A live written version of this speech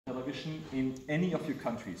television in any of your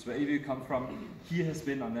countries, wherever you come from. He has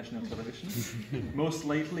been on national television. Most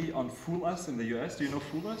lately on Fool Us in the US. Do you know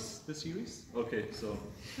Fool Us, the series? Okay, so.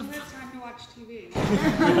 We have time to watch TV.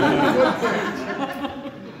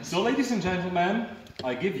 So, ladies and gentlemen,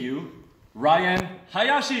 I give you Ryan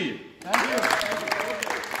Hayashi. Thank you.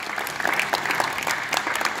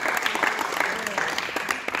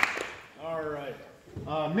 All right.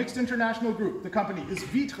 Mixed International Group. The company is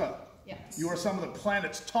Vitra. Yes. You are some of the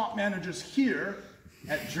planet's top managers here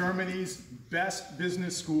at Germany's best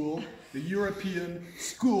business school, the European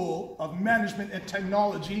School of Management and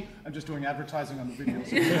Technology. I'm just doing advertising on the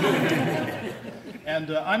videos. And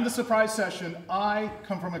I'm the surprise session. I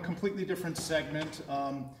come from a completely different segment.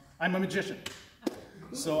 I'm a magician.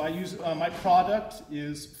 So I use, my product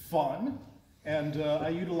is fun, and I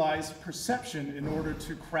utilize perception in order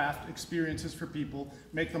to craft experiences for people,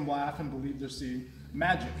 make them laugh and believe they're seeing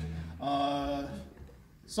magic.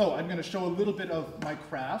 So I'm going to show a little bit of my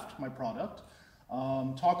craft, my product,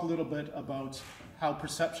 talk a little bit about how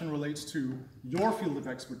perception relates to your field of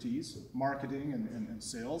expertise, marketing and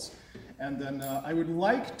sales, and then I would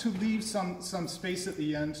like to leave some space at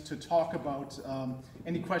the end to talk about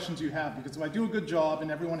any questions you have, because if I do a good job and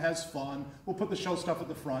everyone has fun, we'll put the show stuff at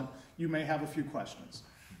the front, you may have a few questions.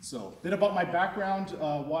 So, a bit about my background.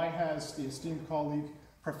 Why has the esteemed colleague,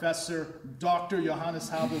 Professor Dr. Johannes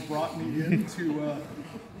Habel, brought me into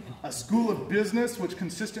a school of business which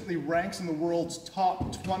consistently ranks in the world's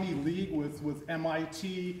top 20 league with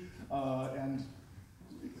MIT and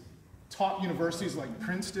top universities like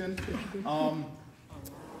Princeton.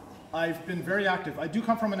 I've been very active. I do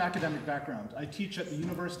come from an academic background. I teach at the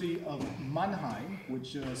University of Mannheim,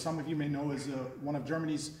 which some of you may know is one of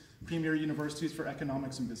Germany's premier universities for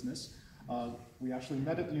economics and business. We actually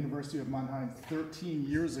met at the University of Mannheim 13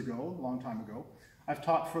 years ago, a long time ago. I've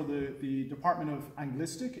taught for the Department of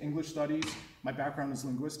Anglistik, English Studies. My background is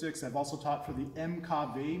linguistics. I've also taught for the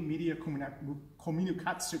MKW, Media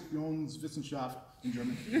Kommunikationswissenschaft in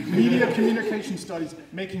German. Media Communication Studies,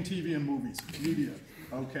 making TV and movies. Media,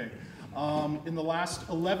 okay. In the last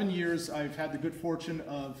 11 years, I've had the good fortune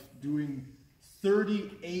of doing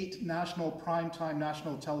 38 primetime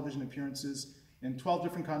national television appearances in 12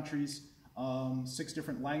 different countries, 6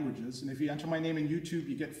 different languages. And if you enter my name in YouTube,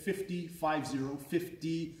 you get 50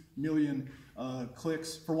 million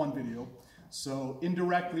clicks for one video. So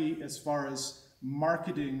indirectly, as far as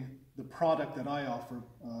marketing the product that I offer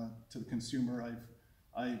to the consumer,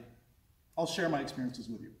 I'll share my experiences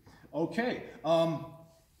with you. Okay,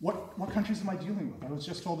 what countries am I dealing with? I was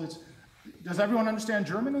just told does everyone understand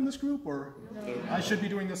German in this group, or no. I should be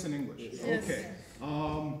doing this in English? Yes. Okay.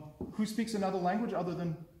 Who speaks another language other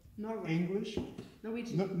than English?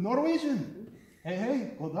 Norwegian. Norwegian.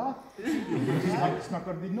 Hey, goddag.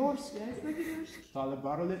 Snackar du norsk? Ja, jag snackar norsk. Talar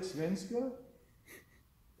bara lite svenska?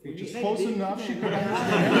 Which is close enough. She could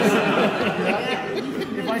understand.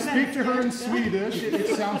 If I speak to her in Swedish,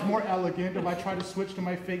 it sounds more elegant. If I try to switch to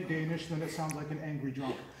my fake Danish, then it sounds like an angry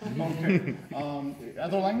drunk. Okay.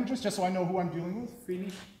 Other languages, just so I know who I'm dealing with?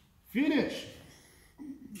 Finnish. Finnish.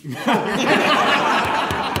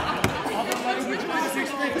 Other languages?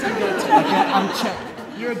 I'm Czech.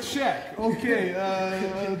 You're Czech. Okay.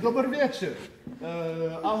 Dobry wieczór.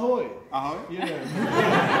 Ahoj. Ahoj. Yeah.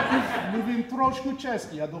 Mówię troszkę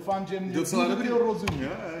czeski, a dofam, że nie rozumiem.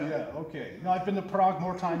 Yeah, okay. Now I've been to Prague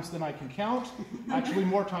more times than I can count. Actually,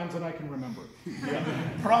 more times than I can remember. Yeah.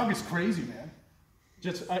 Prague is crazy, man.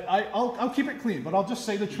 Just, I'll keep it clean, but I'll just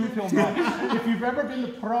say the truth till now. If you've ever been to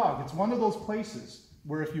Prague, it's one of those places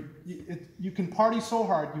where if you can party so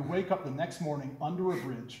hard, you wake up the next morning under a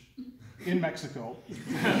bridge in Mexico.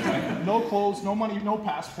 No clothes, no money, no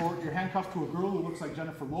passport. You're handcuffed to a girl who looks like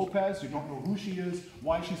Jennifer Lopez. You don't know who she is,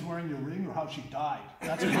 why she's wearing your ring, or how she died.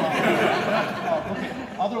 That's a problem. Okay.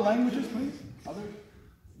 Other languages, please?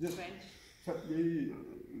 French.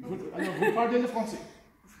 Vous parlez le français?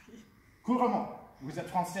 Couramment. Vous êtes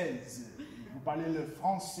française. Vous parlez le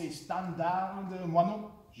français standard? Moi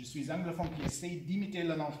non. Je suis anglophone qui essaie d'imiter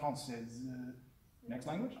la langue française. Next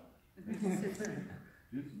language?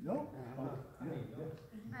 No?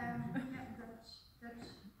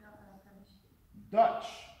 Dutch.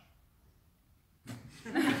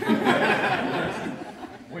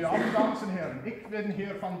 Goedenavond, dames en heren. Ik ben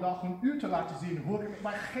hier vandaag om u te laten zien hoe ik met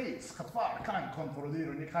mijn geest gevaar kan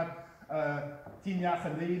controleren. Ik heb 10 jaar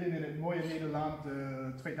geleden in het mooie Nederland,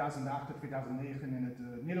 2008 tot 2009, in het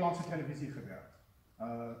Nederlandse televisie gewerkt.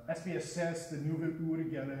 SBS 6, de nieuwe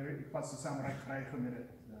urengeller. Ik was de samurai krijgen met het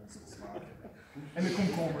zwaard. And the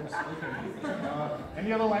komkommers. Okay.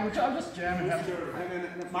 Any other language? I'm just jamming.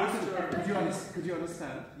 Martin, could you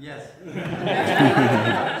understand? Yes.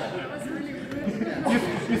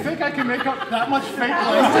 think I can make up that much fake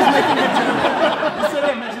language?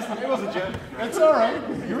 It was a joke. It's all right.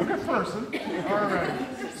 You're a good person. All right.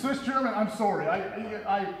 Swiss German, I'm sorry.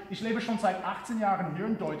 Ich lebe schon seit 18 Jahren hier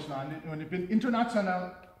in Deutschland und ich bin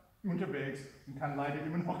international unterwegs und kann leider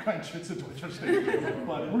immer noch kein Schweizerdeutsch verstehen.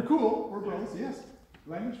 But we're cool. We're bros. Yes.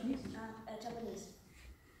 Language, please. Japanese.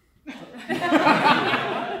 Hi,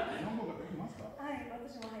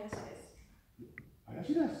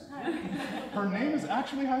 Hayashi desu. Her name is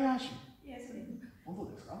actually Hayashi. Yes, it is. 本当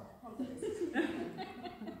ですか? 本当です。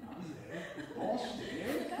どうして?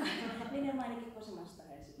 2年前に結婚しました、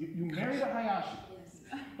林。You married a Hayashi, Yes.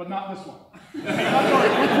 but not this one.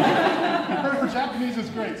 Her Japanese is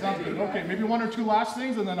great. Sounds good. Okay, maybe one or two last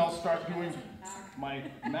things, and then I'll start doing my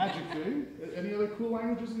magic thing. Any other cool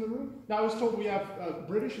languages in the room? Now, I was told we have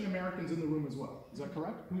British and Americans in the room as well. Is that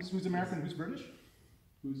correct? Who's American? Who's British?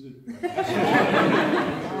 Who's it?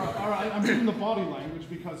 All right, I'm doing the body language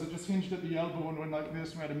because it just hinged at the elbow and went like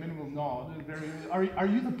this. We had a minimal nod. Are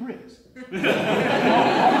you the Brits?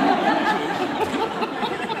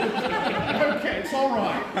 Okay, it's all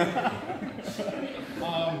right.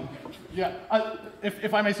 Yeah,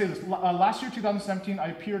 if I may say this, last year, 2017, I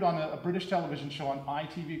appeared on a British television show on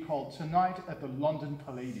ITV called Tonight at the London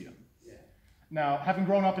Palladium. Now, having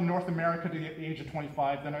grown up in North America to the age of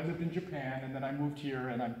 25, then I lived in Japan, and then I moved here,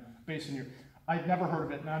 and I'm based in here. I'd never heard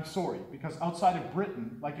of it, and I'm sorry, because outside of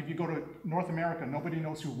Britain, like if you go to North America, nobody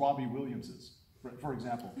knows who Robbie Williams is, for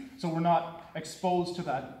example. So we're not exposed to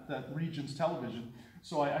that region's television.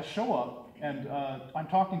 So I show up, and I'm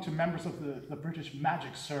talking to members of the British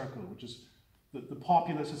Magic Circle, which is the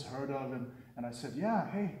populace has heard of, and I said, yeah,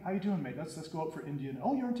 hey, how you doing, mate? Let's go up for India.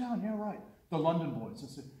 Oh, you're in town? Yeah, right. The London boys. I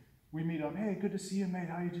said, we meet up. Hey, good to see you, mate.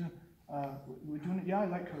 How you doing? We're doing it. Yeah, I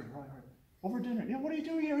like her. Right. Over dinner. Yeah, what are you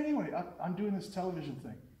doing here anyway? I'm doing this television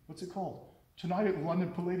thing. What's it called? Tonight at the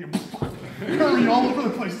London Palladium. Hurry all over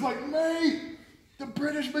the place. It's like, mate, the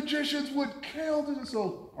British magicians would kill this.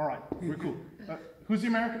 So, all right, we're cool. Who's the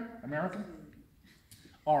American? American?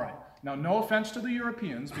 All right. Now, no offense to the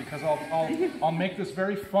Europeans, because I'll make this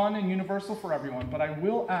very fun and universal for everyone, but I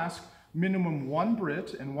will ask minimum one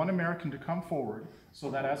Brit and one American to come forward so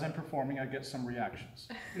that as I'm performing, I get some reactions.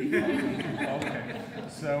 Okay.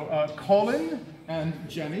 So, Colin and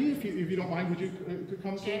Jenny, if you don't mind, would you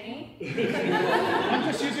come? Jenny? I'm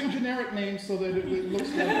just using generic names so that it looks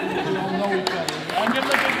like we all know each other. I'm just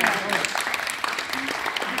looking at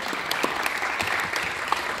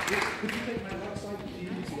Could you take my left side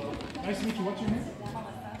as well? Nice to meet you. What's your name?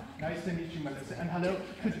 Nice to meet you, Melissa. And hello,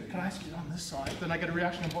 could I ask you on this side? Then I get a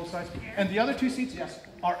reaction on both sides. And the other two seats, yes,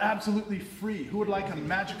 are absolutely free. Who would like a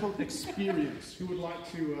magical experience? Who would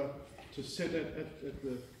like to sit at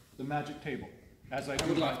the magic table? As I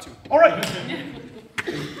would like to. All right.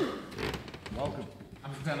 Welcome.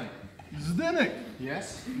 I'm Zdenek. Zdenek.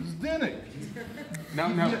 Yes? Zdenek. No,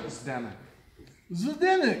 Yeah. Zdenek.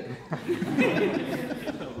 Zdenek.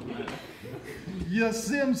 Ja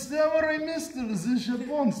sam starej mister z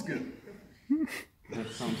Japonska.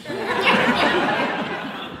 That sounds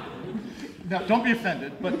Now, don't be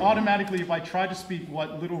offended, but automatically, if I try to speak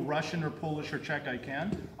what little Russian or Polish or Czech I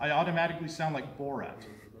can, I automatically sound like Borat.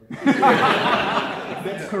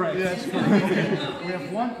 That's correct. Yes, correct. Okay.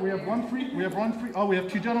 We have one free. Oh, we have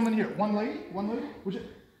two gentlemen here. One lady. Would you,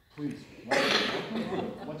 please.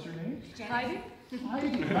 What's your name? Heidi? Heidi.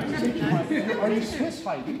 Nice to meet you, Heidi. Are you Swiss,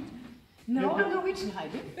 Heidi? No, I'm Norwegian,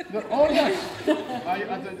 Heidi. Oh yes.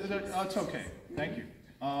 It's okay. Thank you.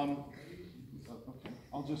 Okay.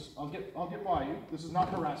 I'll get by you. This is not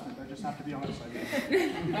harassment. I just have to be honest.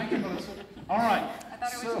 Thank you, Melissa. All right. I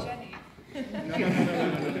thought it was Jenny.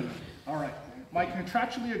 No. All right. My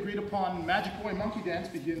contractually agreed upon Magic Boy Monkey Dance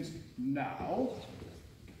begins now.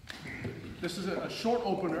 This is a short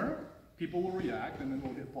opener. People will react, and then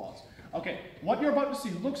we'll hit pause. Okay, what you're about to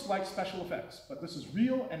see looks like special effects, but this is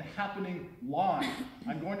real and happening live.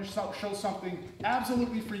 I'm going to show something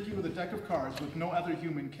absolutely freaky with a deck of cards which no other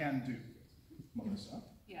human can do. Melissa?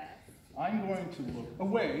 Yes. I'm going to look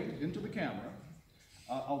away into the camera.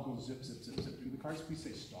 I'll go zip, zip, zip, zip through the cards. Please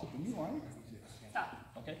say stop when you like. Stop.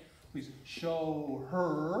 Okay, please show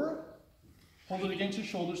her. Hold it against your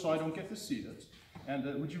shoulder so I don't get to see it. And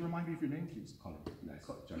would you remind me of your name, please? Colin. Nice.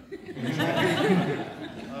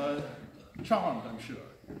 Charmed, I'm sure.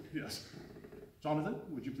 Yes. Jonathan,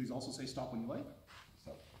 would you please also say stop when you like?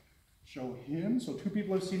 Stop. Show him. So two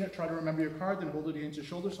people have seen it. Try to remember your card, then hold it against your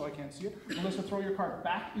shoulder so I can't see it. Melissa, throw your card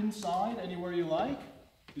back inside, anywhere you like.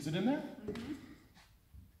 Is it in there? Mm-hmm.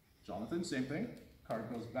 Jonathan, same thing. Card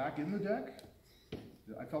goes back in the deck.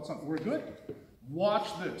 I felt something. We're good. Watch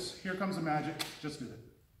this. Here comes the magic. Just do it.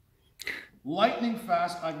 Lightning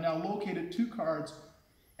fast, I've now located 2 cards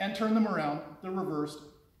and turned them around. They're reversed.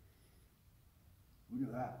 Look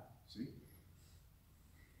at that. See?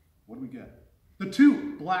 What do we get? The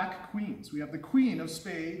 2 black queens. We have the queen of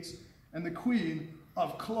spades and the queen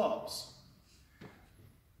of clubs.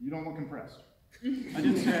 You don't look impressed. I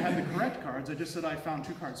didn't say I had the correct cards. I just said I found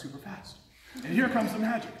 2 cards super fast. And here comes the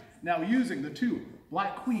magic. Now, using the 2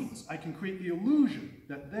 black queens, I can create the illusion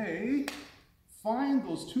that they find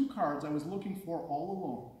those 2 cards I was looking for all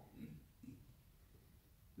along.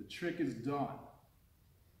 The trick is done.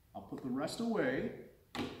 I'll put the rest away.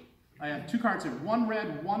 I have 2 cards here, 1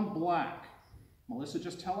 red, 1 black. Melissa,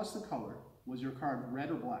 just tell us the color. Was your card red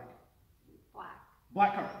or black? Black.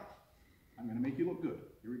 Black card. I'm going to make you look good.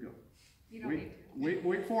 Here we go. You don't need to.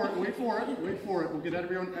 Wait for it, wait for it, wait for it. We'll get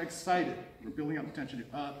everyone excited. We're building up the tension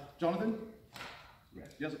here. Jonathan?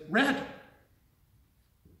 Red. Yes, red!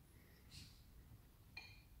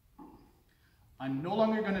 I'm no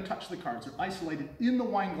longer going to touch the cards. They're isolated in the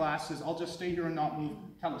wine glasses. I'll just stay here and not move.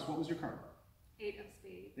 Tell us, what was your card? 8 of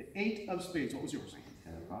spades. The 8 of spades. What was yours?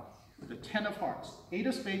 10 of hearts. The 10 of hearts. 8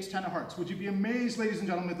 of spades, 10 of hearts. Would you be amazed, ladies and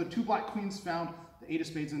gentlemen, if the 2 black queens found the 8 of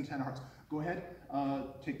spades and the 10 of hearts? Go ahead,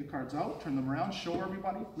 take the cards out, turn them around, show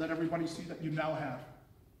everybody, let everybody see that you now have.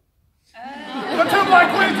 The 2 black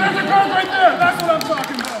queens, there's the cards right there! That's what I'm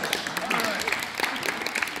talking about!